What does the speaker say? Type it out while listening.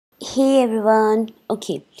Hey everyone.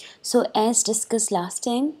 Okay, so as discussed last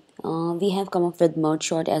time, we have come up with merge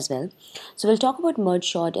sort as well. So we'll talk about merge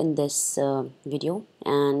sort in this video,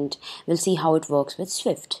 and we'll see how it works with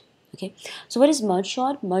Swift. Okay, so what is merge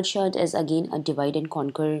sort? Merge sort is again a divide and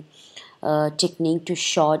conquer technique to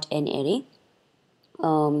sort an array.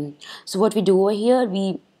 So what we do over here,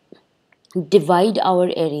 we divide our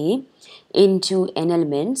array into n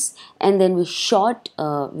elements, and then we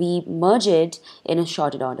merge it in a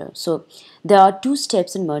sorted order. So there are two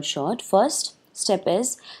steps in merge sort. First step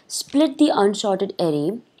is split the unsorted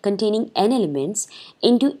array containing n elements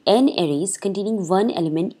into n arrays containing one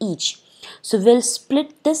element each. So we'll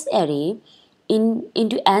split this array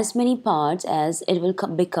into as many parts as it will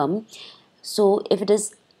become. So if it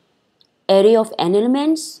is array of n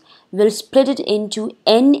elements, we'll split it into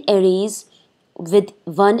n arrays with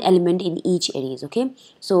one element in each arrays. Okay,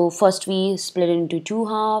 so first we split it into two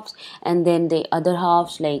halves, and then the other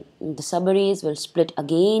halves, like the subarrays, will split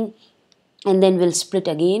again, and then we'll split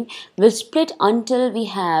again. We'll split until we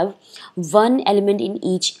have one element in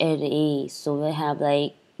each array. So we have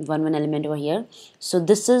like one element over here. So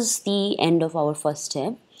this is the end of our first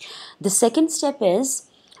step. The second step is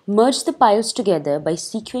merge the piles together by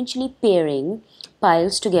sequentially pairing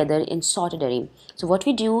piles together in sorted array. So what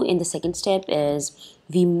we do in the second step is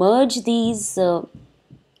we merge these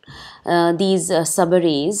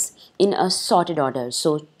subarrays in a sorted order.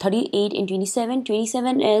 So 38 and 27.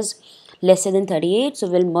 27 is lesser than 38, so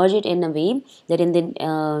we'll merge it in a way that in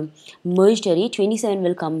the merged array 27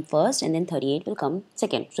 will come first and then 38 will come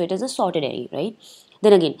second. So it is a sorted array, right?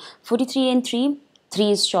 Then again 43 and 3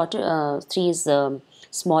 is shorter, 3 is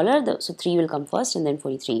smaller, so 3 will come first and then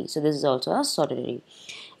 43. So this is also a sorted array.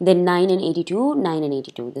 Then 9 and 82, 9 and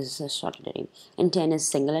 82, this is a sorted array. And 10 is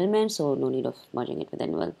single element, so no need of merging it with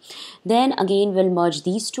n. Then again we'll merge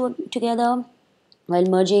these two together. While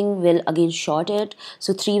merging, we'll again sort it.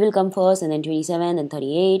 So 3 will come first, and then 27, then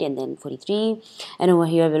 38, and then 43. And over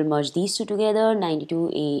here we'll merge these two together,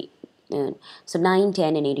 92, so 9,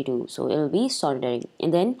 10 and 82. So it will be sorted array.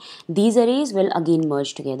 And then these arrays will again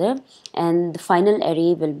merge together, and the final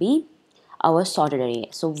array will be our sorted array.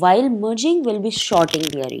 So while merging, we'll be sorting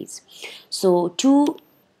the arrays. So two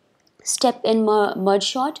step in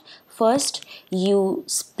merge sort. First, you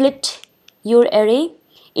split your array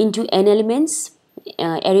into n elements,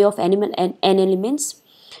 array of n elements,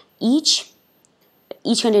 each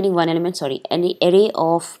containing one element. Sorry, an array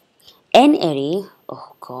of n array.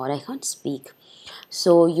 Oh God, I can't speak.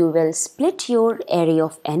 So you will split your array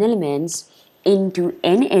of n elements into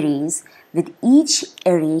n arrays with each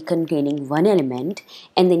array containing one element,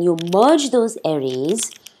 and then you merge those arrays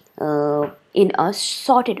in a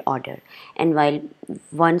sorted order. And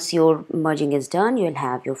once your merging is done, you will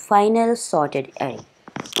have your final sorted array.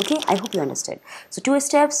 Okay, I hope you understood. So two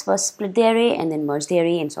steps: first split the array and then merge the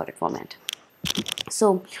array in sorted format.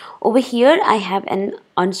 So over here I have an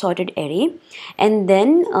unsorted array, and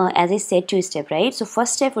then as I said, two step, right? So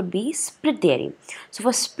first step would be split the array. So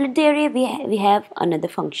for split the array, we have another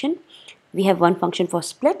function. We have one function for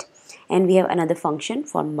split, and we have another function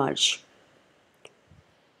for merge.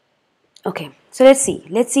 Okay, so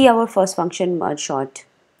let's see our first function, merge sort.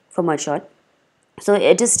 For merge sort, so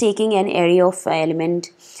it is taking an array of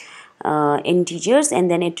element integers, and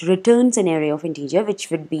then it returns an array of integer, which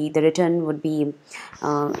would be, the return would be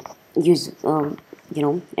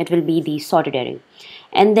it will be the sorted array.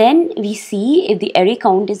 And then we see if the array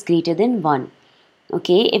count is greater than 1.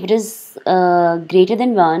 Okay, if it is greater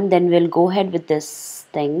than 1, then we'll go ahead with this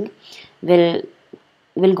thing. We'll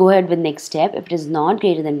go ahead with next step. If it is not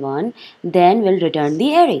greater than 1, then we'll return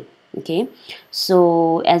the array. Okay,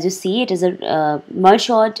 so as you see, it is a merge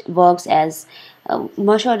sort works as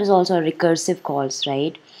merge sort is also a recursive calls,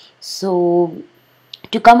 right? So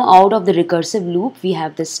to come out of the recursive loop, we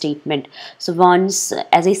have this statement. So once,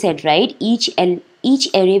 as I said, right, each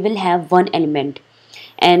array will have one element,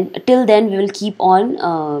 and till then we will keep on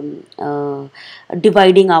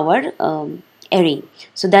dividing our array.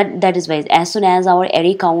 So that is why as soon as our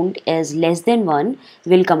array count is less than 1,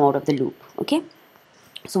 we'll come out of the loop. Okay.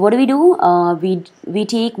 So what do? We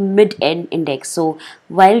take mid index. So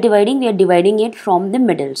while dividing, we are dividing it from the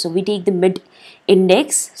middle. So we take the mid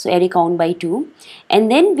index, so array count by 2,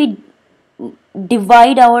 and then we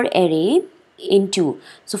divide our array in 2.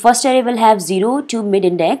 So first array will have 0 to mid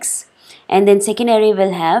index, and then second array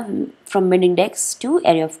will have from mid index to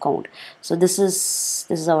array of count. So this is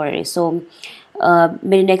our array. So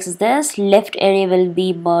mid index is this. Left array will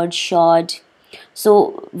be merge sort.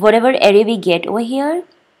 So whatever array we get over here,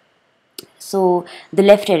 so the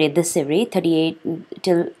left array, this array 38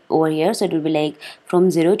 till over here, so it will be like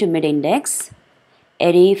from 0 to mid index,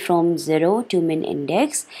 array from 0 to min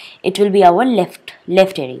index, it will be our left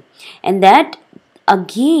array, and that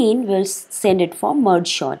again will send it for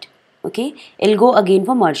merge sort. Okay, it'll go again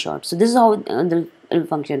for merge sort. So this is how it'll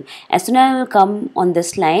function. As soon as it will come on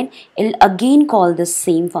this line, it'll again call the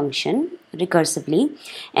same function recursively,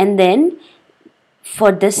 and then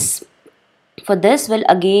for this we'll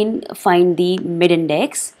again find the mid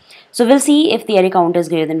index. So we'll see if the array count is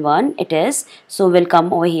greater than 1. It is. So we'll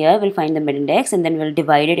come over here, we'll find the mid index, and then we'll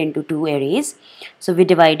divide it into 2 arrays. So we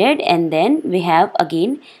divided, and then we have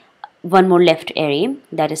again one more left array,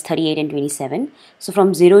 that is 38 and 27. So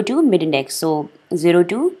from 0 to mid index, so 0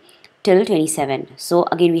 to till 27. So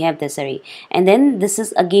again we have this array, and then this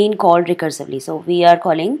is again called recursively. So we are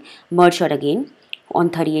calling merge sort again on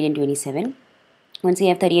 38 and 27. Once we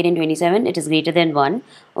have 38 and 27, it is greater than 1.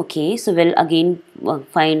 Okay, so we'll again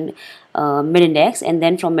find mid index, and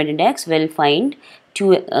then from mid index we'll find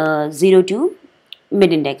 0 to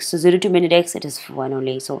mid index. So 0 to mid index, it is 1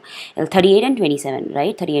 only. So 38 and 27,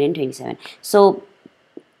 right? 38 and 27. So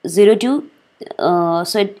 0 to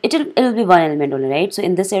so it'll be one element only, right? So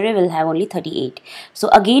in this array we'll have only 38. So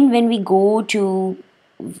again, when we recursively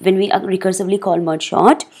call merge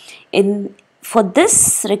sort, for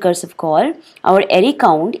this recursive call, our array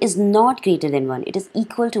count is not greater than 1. It is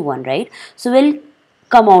equal to 1, right? So we'll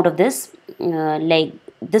come out of this, like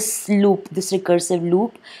this loop, this recursive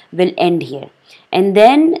loop will end here. And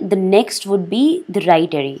then the next would be the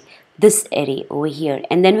right array, this array over here.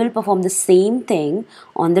 And then we'll perform the same thing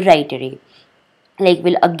on the right array. Like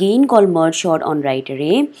we'll again call merge sort on right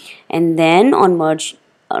array, and then on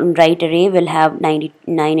right array we'll have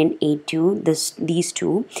 99 and 82, these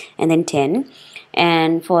two, and then 10.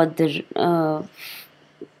 And for the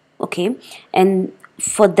okay, and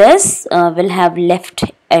for this we'll have left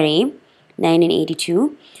array 9 and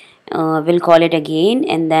 82. We'll call it again,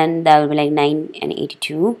 and then that will be like 9 and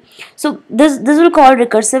 82. So this will call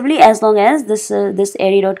recursively as long as this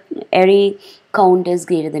array count is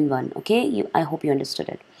greater than 1. Okay, I hope you understood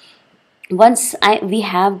it. Once we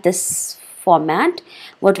have this format,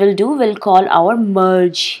 what we'll do, we'll call our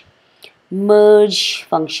merge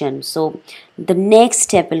function. So the next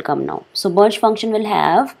step will come now. So merge function will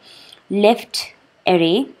have left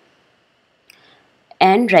array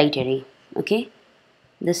and right array. Okay,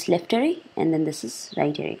 this left array, and then this is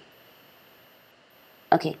right array.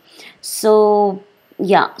 Okay, so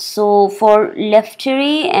yeah, so for left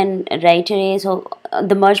array and right array, so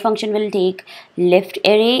the merge function will take left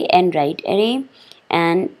array and right array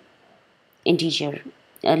and integer,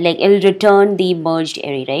 like it will return the merged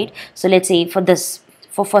array, right? So let's say for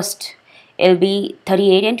first it'll be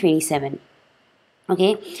 38 and 27.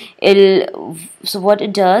 Okay, so what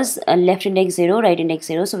it does, left index 0, right index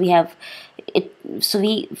 0. So we have it. So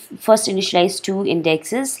we first initialize 2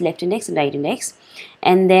 indexes, left index and right index,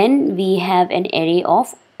 and then we have an array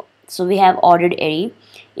of. So we have ordered array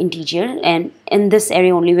integer, and in this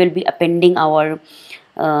array only we'll be appending our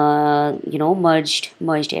merged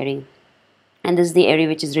array, and this is the array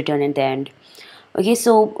which is returned at the end. Okay,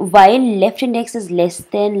 so while left index is less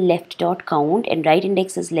than left dot count and right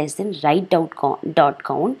index is less than right dot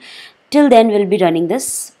count, till then we'll be running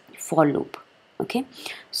this for loop. Okay,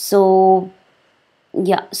 so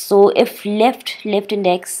yeah, so if left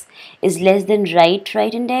index is less than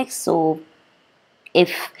right index, so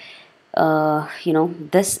if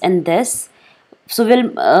this and this, so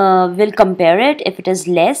we'll compare it. If it is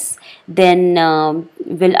less, then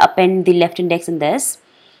we'll append the left index in this,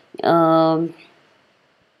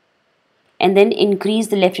 and then increase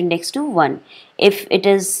the left index to 1. If it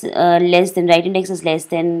is less than right index is less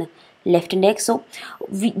than left index, so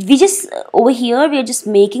we just over here we are just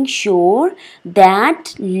making sure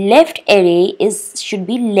that left array should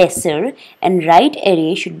be lesser and right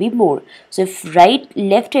array should be more. So if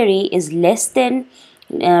left array is less than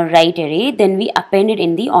right array, then we append it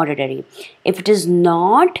in the ordered array. If it is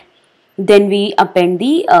not, then we append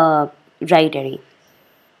the right array.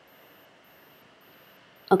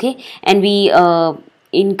 Okay, and we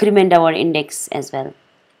increment our index as well.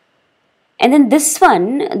 And then this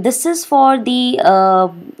is for the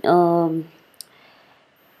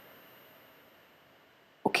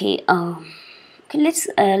okay,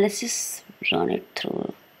 let's just run it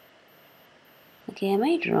through. Okay, am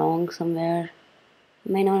I wrong somewhere?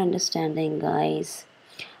 Am I not understanding, guys?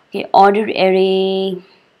 Okay, ordered array,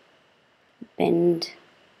 append.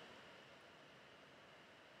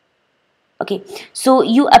 Okay, so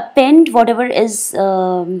you append whatever is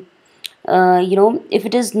if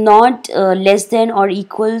it is not less than or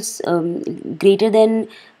equals greater than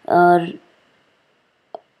if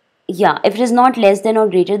it is not less than or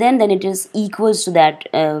greater than, then it is equals to that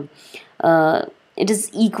it is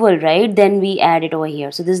equal, right, then we add it over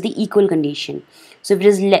here. So this is the equal condition. So if it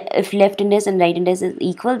is if left index and right index is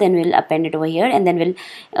equal, then we'll append it over here, and then we'll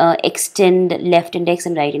extend left index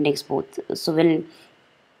and right index both. So we'll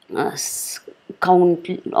count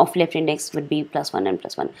of left index would be +1 and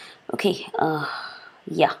 +1. Okay,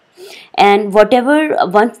 yeah. And whatever,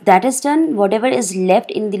 once that is done, whatever is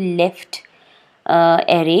left in the left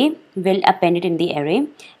array will append it in the array,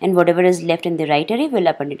 and whatever is left in the right array will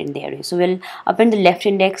append it in the array. So we'll append the left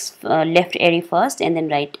index left array first, and then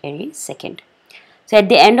right array second. So at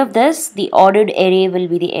the end of this, the ordered array will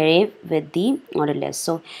be the array with the ordered list.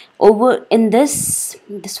 So over in this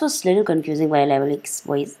was a little confusing while I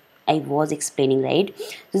was explaining, right?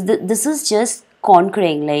 So this is just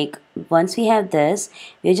conquering, like once we have this,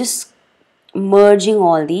 we're just merging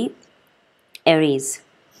all the arrays.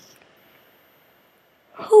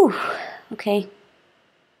 Whew. Okay.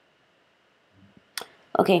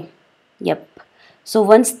 Okay. Yep. So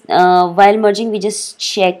once while merging, we just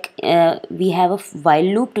check, we have a while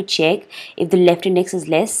loop to check if the left index is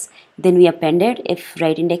less, then we append it. If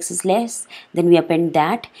right index is less, then we append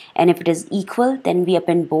that, and if it is equal, then we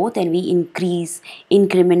append both, and we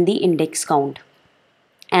increment the index count.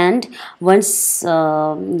 And once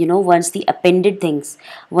once the appended things,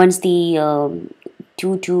 once the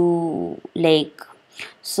two like,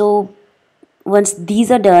 so once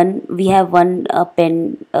these are done, we have one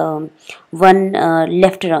append one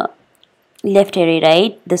left array,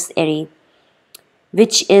 right, this array,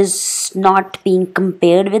 which is not being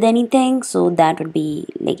compared with anything, so that would be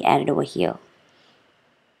like added over here.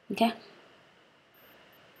 Okay.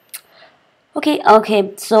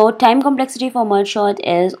 Okay, so time complexity for merge sort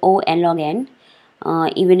is O n log n.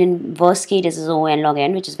 Even in worst case, this is O n log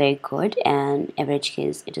n, which is very good, and average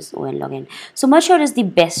case, it is O n log n. So merge sort is the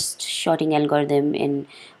best sorting algorithm in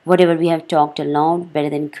whatever we have talked till now, better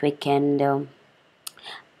than quick, and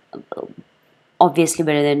obviously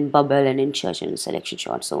better than bubble and insertion and selection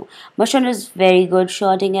sort. So merge sort is very good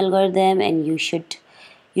sorting algorithm, and you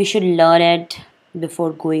should learn it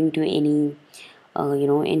before going to any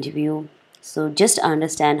interview. So just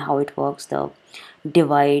understand how it works, the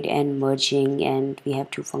divide and merging, and we have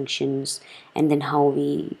two functions, and then how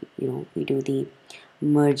we do the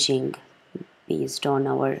merging based on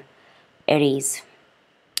our arrays.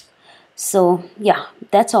 So yeah,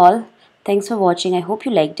 that's all. Thanks for watching. I hope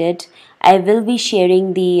you liked it. I will be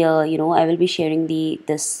sharing the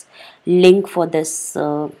this link for this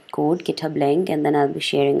code, GitHub link, and then I'll be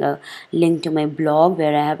sharing a link to my blog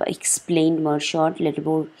where I have explained merge sort a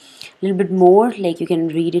little bit more, like you can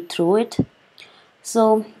read it through it.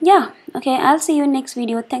 So yeah, okay, I'll see you in next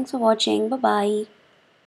video. Thanks for watching. Bye bye.